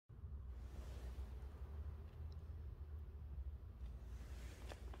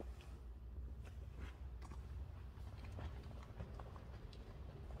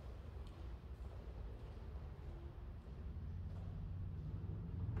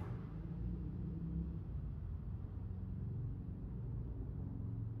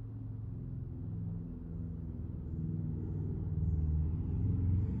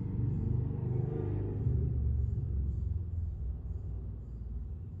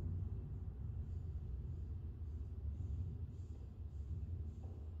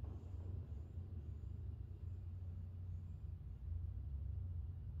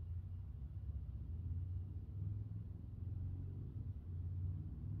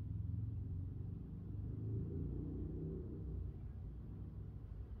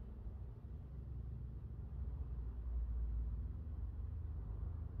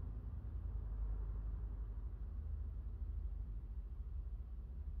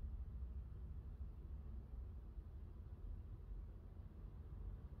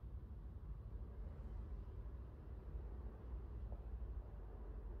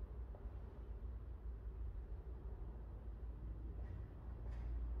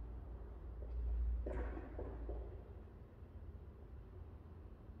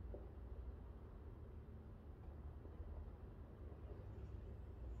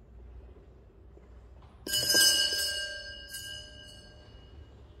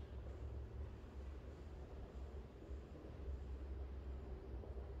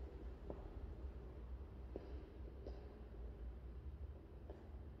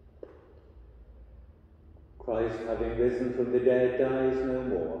Christ, having risen from the dead, dies no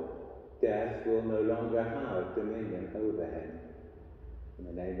more. Death will no longer have dominion over him. In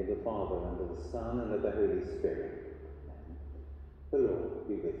the name of the Father, and of the Son, and of the Holy Spirit. Amen. The Lord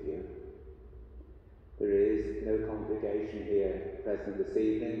be with you. There is no congregation here present this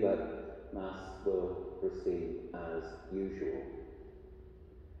evening, but Mass will proceed as usual.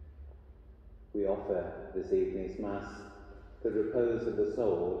 We offer this evening's Mass the repose of the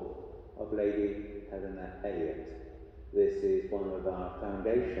soul of Lady Helens Elliot. This is one of our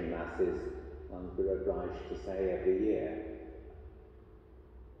foundation Masses, and we're obliged to say every year.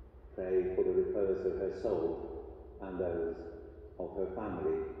 Pray for the repose of her soul and those of her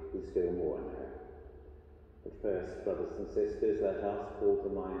family who still mourn her. But first, brothers and sisters, let us call to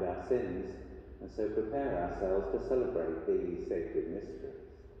mind our sins, and so prepare ourselves to celebrate these sacred mysteries.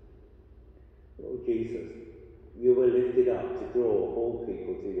 Lord Jesus, you were lifted up to draw all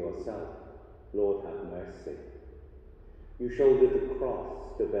people to yourself. Lord, have mercy. You shouldered the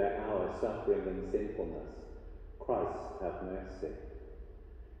cross to bear our suffering and sinfulness. Christ, have mercy.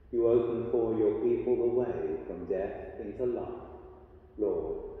 You opened for your people the way from death into life.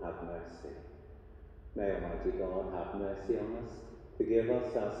 Lord, have mercy. May Almighty God have mercy on us, forgive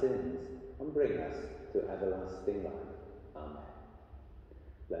us our sins, and bring us to everlasting life. Amen.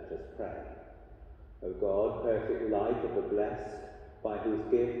 Let us pray. O God, perfect light of the blessed, by whose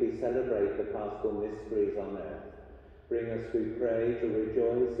gift we celebrate the paschal mysteries on earth, bring us, we pray, to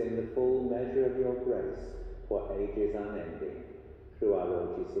rejoice in the full measure of your grace for ages unending. Through our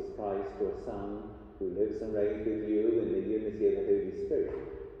Lord Jesus Christ, your Son, who lives and reigns with you in the unity of the Holy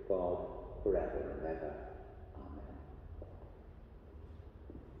Spirit, God, forever and ever. Amen.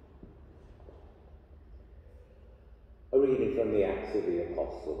 A reading from the Acts of the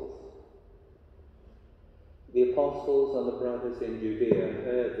Apostles. The apostles and the brothers in Judea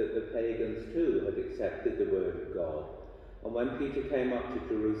heard that the pagans too had accepted the word of God. And when Peter came up to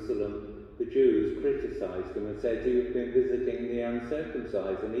Jerusalem, the Jews criticized him and said, "You've been visiting the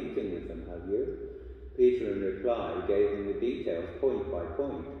uncircumcised and eating with them, have you?" Peter, in reply, gave them the details point by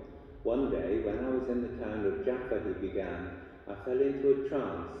point. "One day, when I was in the town of Jaffa," he began, "I fell into a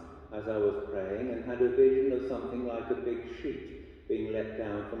trance as I was praying and had a vision of something like a big sheet being let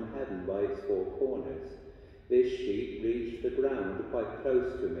down from heaven by its four corners. This sheet reached the ground quite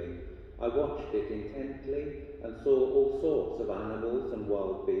close to me. I watched it intently and saw all sorts of animals and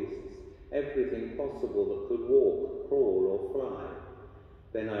wild beasts, everything possible that could walk, crawl, or fly.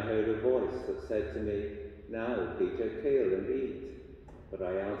 Then I heard a voice that said to me, 'Now, Peter, kill and eat.' But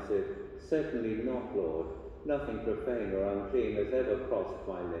I answered, 'Certainly not, Lord. Nothing profane or unclean has ever crossed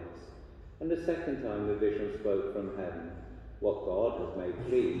my lips.' And the second time the vision spoke from heaven, 'What God has made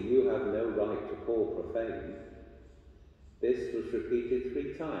clean, you have no right to call profane.' This was repeated 3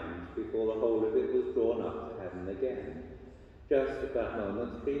 times before the whole of it was drawn up to heaven again. Just at that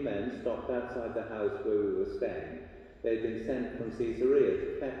moment, 3 men stopped outside the house where we were staying. They had been sent from Caesarea to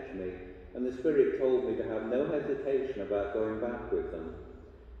fetch me, and the Spirit told me to have no hesitation about going back with them.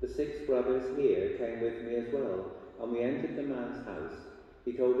 The 6 brothers here came with me as well, and we entered the man's house.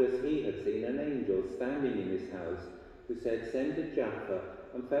 He told us he had seen an angel standing in his house, who said, 'Send to Jaffa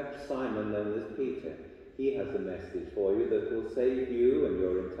and fetch Simon known as Peter. He has a message for you that will save you and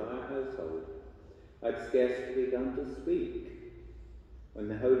your entire household.' I'd scarcely begun to speak when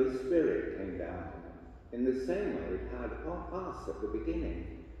the Holy Spirit came down on me, in the same way it had on us at the beginning.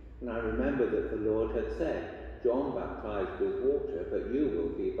 And I remember that the Lord had said, 'John baptized with water, but you will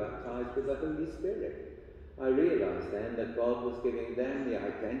be baptized with the Holy Spirit.' I realized then that God was giving them the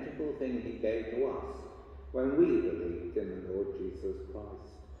identical thing he gave to us when we believed in the Lord Jesus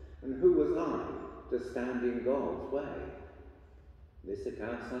Christ. And who was I to stand in God's way? This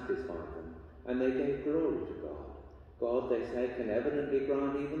account satisfied them, and they gave glory to God. God, they said, can evidently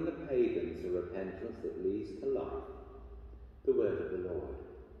grant even the pagans a repentance that leads to life. The word of the Lord.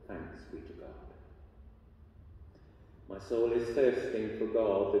 Thanks be to God. My soul is thirsting for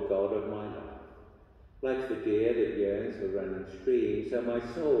God, the God of my life. Like the deer that yearns for running streams, so my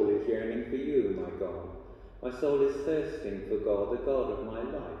soul is yearning for you, my God. My soul is thirsting for God, the God of my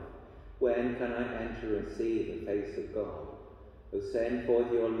life. When can I enter and see the face of God? O send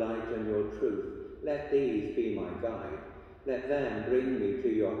forth your light and your truth. Let these be my guide. Let them bring me to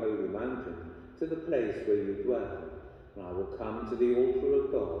your holy mountain, to the place where you dwell. And I will come to the altar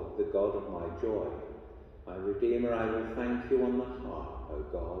of God, the God of my joy. My Redeemer, I will thank you on the harp, O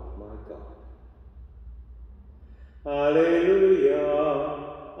God, my God. Alleluia,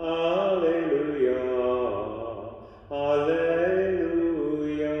 alleluia, alleluia.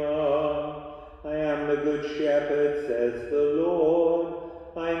 I am the good shepherd, says the Lord.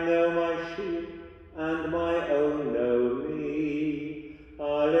 I know my sheep, and my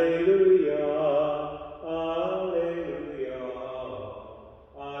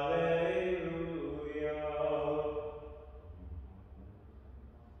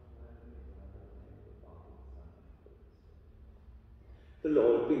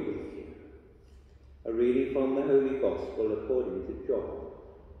with you. A reading from the Holy Gospel according to John.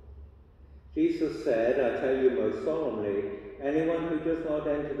 Jesus said, I tell you most solemnly, anyone who does not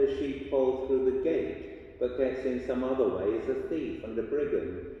enter the sheepfold through the gate, but gets in some other way, is a thief and a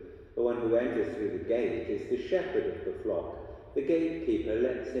brigand. The one who enters through the gate is the shepherd of the flock. The gatekeeper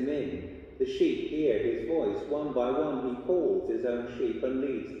lets him in. The sheep hear his voice. One by one he calls his own sheep and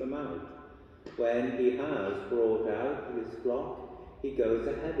leads them out. When he has brought out his flock, he goes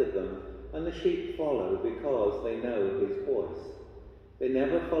ahead of them, and the sheep follow because they know his voice. They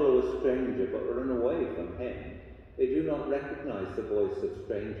never follow a stranger but run away from him. They do not recognize the voice of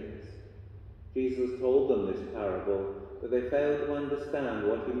strangers. Jesus told them this parable, but they failed to understand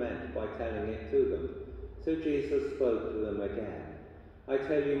what he meant by telling it to them. So Jesus spoke to them again. I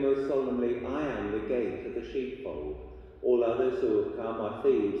tell you most solemnly, I am the gate of the sheepfold. All others who have come are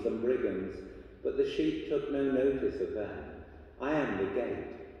thieves and brigands, but the sheep took no notice of them. I am the gate.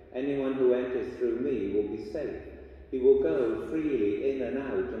 Anyone who enters through me will be safe. He will go freely in and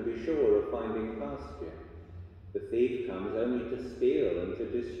out and be sure of finding pasture. The thief comes only to steal and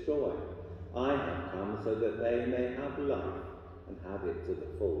to destroy. I have come so that they may have life and have it to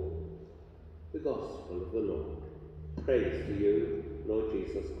the full. The Gospel of the Lord. Praise to you, Lord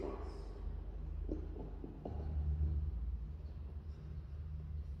Jesus Christ.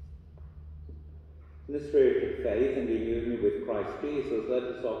 In the spirit of faith and in union with Christ Jesus, let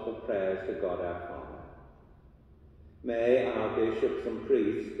us offer prayers to God our Father. May our bishops and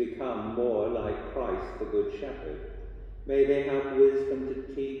priests become more like Christ the Good Shepherd. May they have wisdom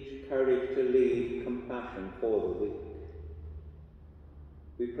to teach, courage to lead, compassion for the weak.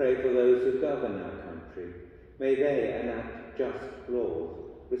 We pray for those who govern our country. May they enact just laws,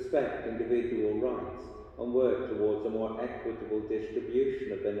 respect individual rights, and work towards a more equitable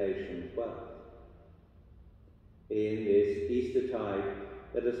distribution of the nation's wealth. In this Eastertide,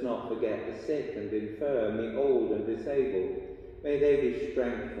 let us not forget the sick and infirm, the old and disabled. May they be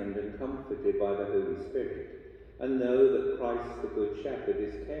strengthened and comforted by the Holy Spirit, and know that Christ the Good Shepherd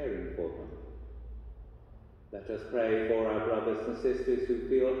is caring for them. Let us pray for our brothers and sisters who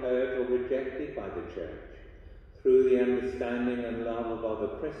feel hurt or rejected by the Church. Through the understanding and love of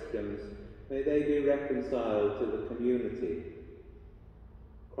other Christians, may they be reconciled to the community.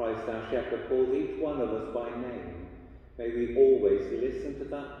 Christ our Shepherd calls each one of us by name. May we always listen to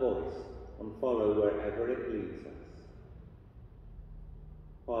that voice and follow wherever it leads us.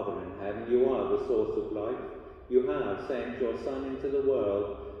 Father in heaven, you are the source of life. You have sent your Son into the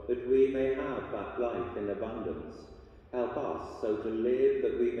world that we may have that life in abundance. Help us so to live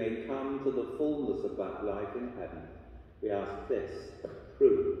that we may come to the fullness of that life in heaven. We ask this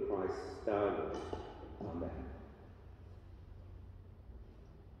through Christ our Lord. Amen.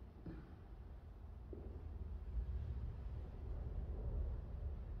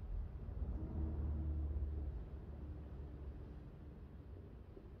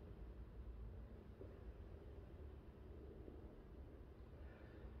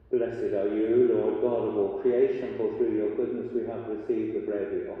 Blessed are you, Lord God of all creation, for through your goodness we have received the bread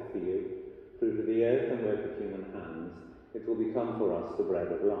we offer you. Fruit of the earth and work of human hands, it will become for us the bread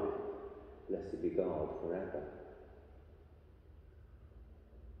of life. Blessed be God forever.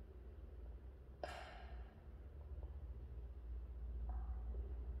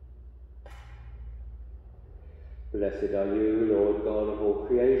 Blessed are you, Lord God of all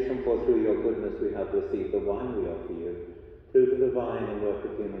creation, for through your goodness we have received the wine we offer you. Fruit of the vine and work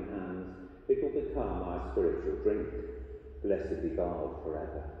of human hands, it will become our spiritual drink. Blessed be God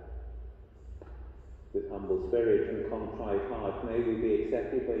forever. With humble spirit and contrite heart, may we be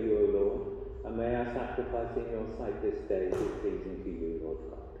accepted by you, O Lord, and may our sacrifice in your sight this day be pleasing to you, Lord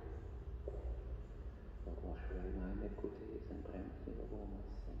God. Lord, wash away my iniquities and cleanse me of all my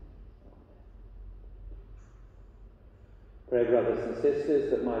sins. Amen. Pray, brothers and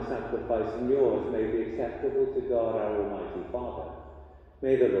sisters, that my sacrifice and yours may be acceptable to God our Almighty Father.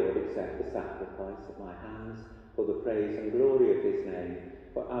 May the Lord accept the sacrifice at my hands for the praise and glory of his name,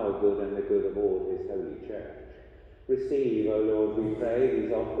 for our good and the good of all his holy church. Receive, O Lord, we pray,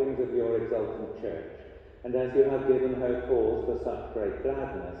 these offerings of your exultant church, and as you have given her cause for such great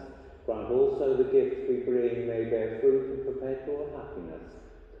gladness, grant also the gifts we bring may bear fruit of perpetual happiness,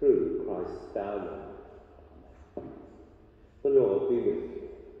 through Christ our Lord. Amen. The Lord be with you.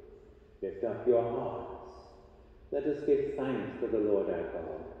 Lift up your hearts. Let us give thanks to the Lord our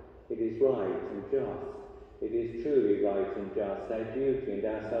God. It is right and just. It is truly right and just, our duty and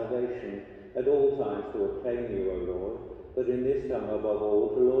our salvation, at all times to acclaim you, O Lord, but in this time above all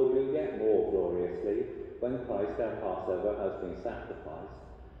to laud you yet more gloriously, when Christ our Passover has been sacrificed.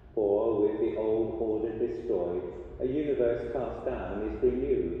 For with the old order destroyed, a universe cast down is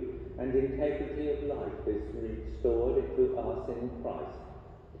renewed, and integrity of life is restored to us in Christ.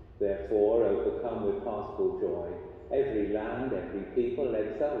 Therefore, overcome with paschal joy, every land, every people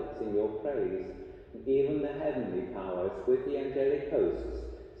exults in your praise. And even the heavenly powers with the angelic hosts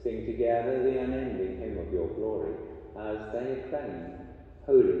sing together the unending hymn of your glory, as they acclaim,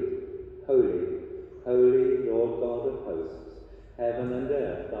 Holy, holy, holy, Lord God of hosts. Heaven and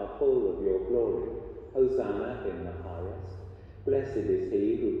earth are full of your glory. Hosanna in the highest. Blessed is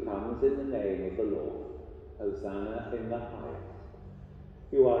he who comes in the name of the Lord. Hosanna in the highest.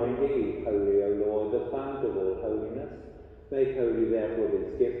 You are indeed holy, O Lord, the fount of all holiness. Make holy therefore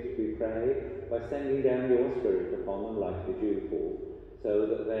these gifts, we pray, by sending down your Spirit upon them like the dewfall, so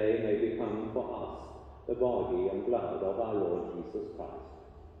that they may become for us the body and blood of our Lord Jesus Christ.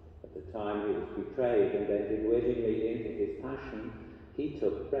 At the time he was betrayed and entered willingly into his passion, he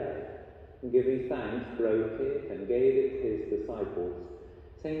took bread, and giving thanks, broke it and gave it to his disciples,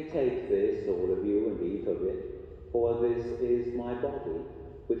 saying, Take this, all of you, and eat of it, for this is my body,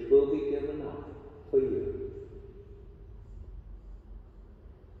 which will be given up for you.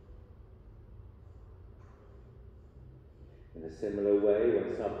 In a similar way,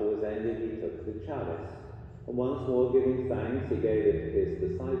 when supper was ended, he took the chalice, and once more giving thanks, he gave it to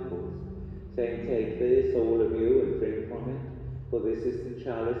his disciples, saying, Take this, all of you, and drink from it, for this is the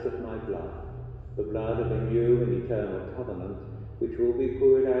chalice of my blood, the blood of a new and eternal covenant, which will be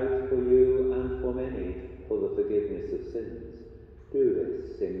poured out for you and for many for the forgiveness of sins. Do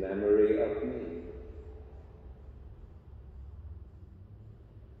this in memory of me.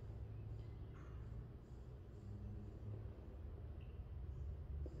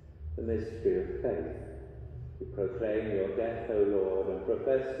 The mystery of faith. We proclaim your death, O Lord, and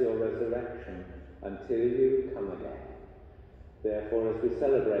profess your resurrection until you come again. Therefore, as we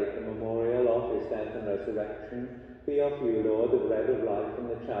celebrate the memorial of his death and resurrection, we offer you, Lord, the bread of life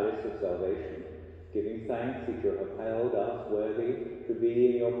and the chalice of salvation, giving thanks that you have held us worthy to be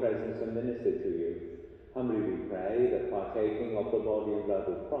in your presence and minister to you. Humbly we pray that, partaking of the body and blood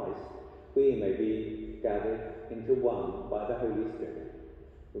of Christ, we may be gathered into one by the Holy Spirit.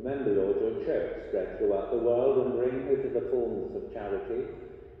 Remember, Lord, your church spread throughout the world and bring her to the fullness of charity,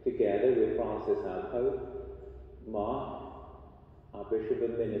 together with Francis our Pope, Mark, our Bishop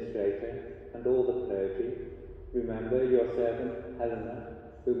Administrator, and all the clergy. Remember your servant Helena,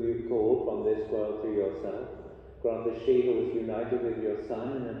 whom you called from this world to yourself. Grant that she who was united with your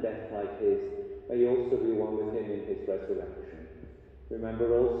Son in a death like his may also be one with him in his resurrection.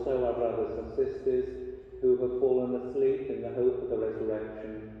 Remember also our brothers and sisters who have fallen asleep in the hope of the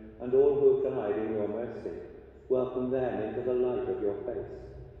resurrection, and all who have died in your mercy. Welcome them into the light of your face.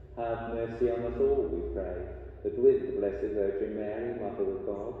 Have mercy on us all, we pray, that with the Blessed Virgin Mary, Mother of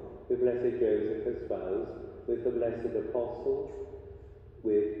God, with blessed Joseph her spouse, with the blessed apostles,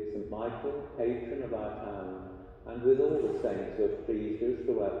 with St. Michael, patron of our town, and with all the saints who have pleased us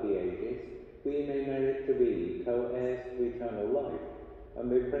throughout the ages, we may merit to be co-heirs to eternal life, and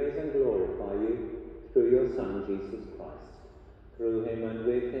may praise and glorify you through your Son, Jesus Christ. Through him and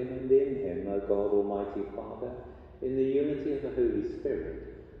with him and in him, O God, Almighty Father, in the unity of the Holy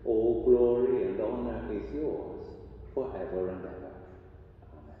Spirit, all glory and honour is yours, forever and ever.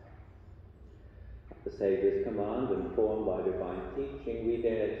 Amen. At the Saviour's command, and formed by divine teaching, we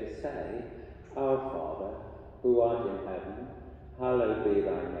dare to say, Our Father, who art in heaven, hallowed be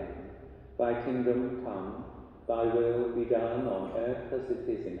thy name. Thy kingdom come, thy will be done on earth as it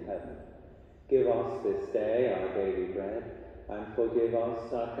is in heaven. Give us this day our daily bread, and forgive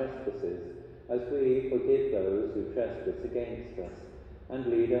us our trespasses, as we forgive those who trespass against us. And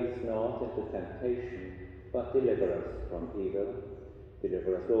lead us not into temptation, but deliver us from evil.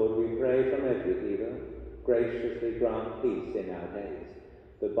 Deliver us, Lord, we pray, from every evil. Graciously grant peace in our days,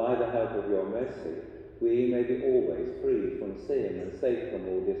 that by the help of your mercy we may be always free from sin and safe from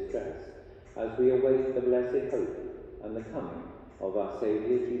all distress, as we await the blessed hope and the coming of our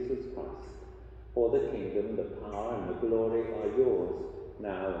Saviour Jesus Christ. For the kingdom, the power, and the glory are yours,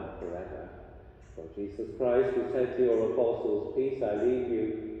 now and forever. For Jesus Christ, who said to your apostles, Peace I leave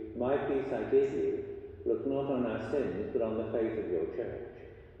you, my peace I give you, look not on our sins, but on the faith of your church,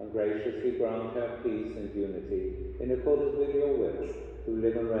 and graciously grant her peace and unity, in accordance with your will, who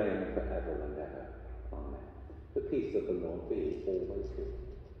live and reign forever and ever. Amen. The peace of the Lord be always with you.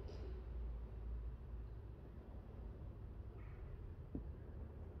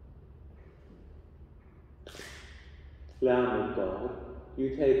 Lamb of God,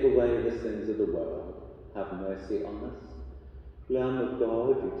 you take away the sins of the world, have mercy on us. Lamb of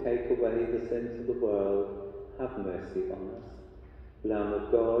God, you take away the sins of the world, have mercy on us. Lamb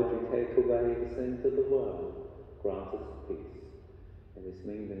of God, you take away the sins of the world, grant us peace. In this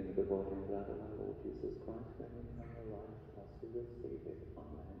mingling of the body and blood of our Lord Jesus Christ, may we have a life as we receive it.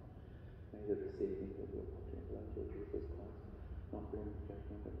 Amen. May the receiving of your body and blood, Lord Jesus Christ, not bring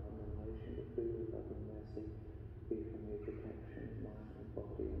judgment and condemnation, but through your loving mercy, be from your protection, mind and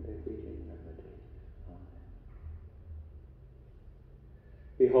body, and every infirmity. Amen.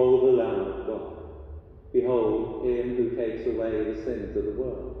 Behold the Lamb of God. Behold him who takes away the sins of the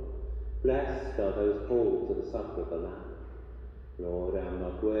world. Blessed are those called to the supper of the Lamb. Lord, I am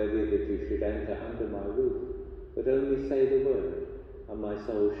not worthy that you should enter under my roof, but only say the word, and my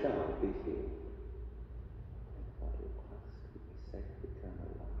soul shall be healed. In the body of Christ, we safe eternal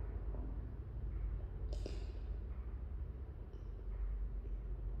life. Amen.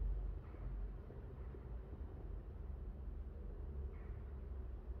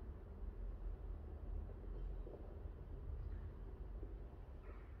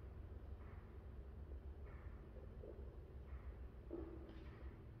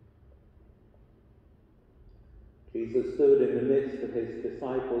 Jesus stood in the midst of his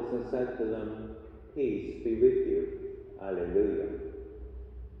disciples and said to them, "Peace be with you." Alleluia.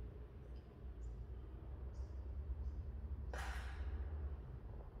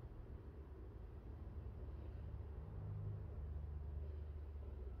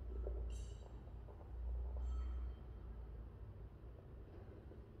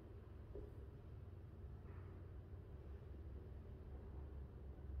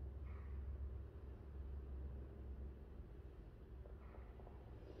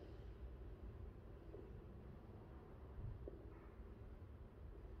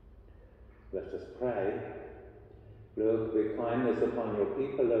 Let us pray. Look with kindness upon your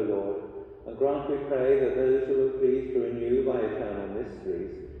people, O Lord, and grant, we pray, that those who are pleased to renew by eternal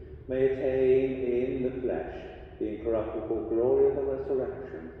mysteries may attain in the flesh the incorruptible glory of the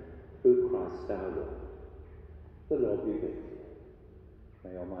resurrection through Christ our Lord. The Lord be with you.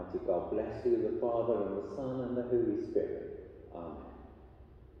 May Almighty God bless you, the Father and the Son and the Holy Spirit. Amen.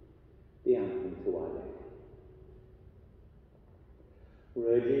 The anthem to Our Lady.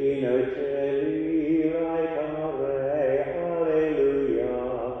 Regina Caeli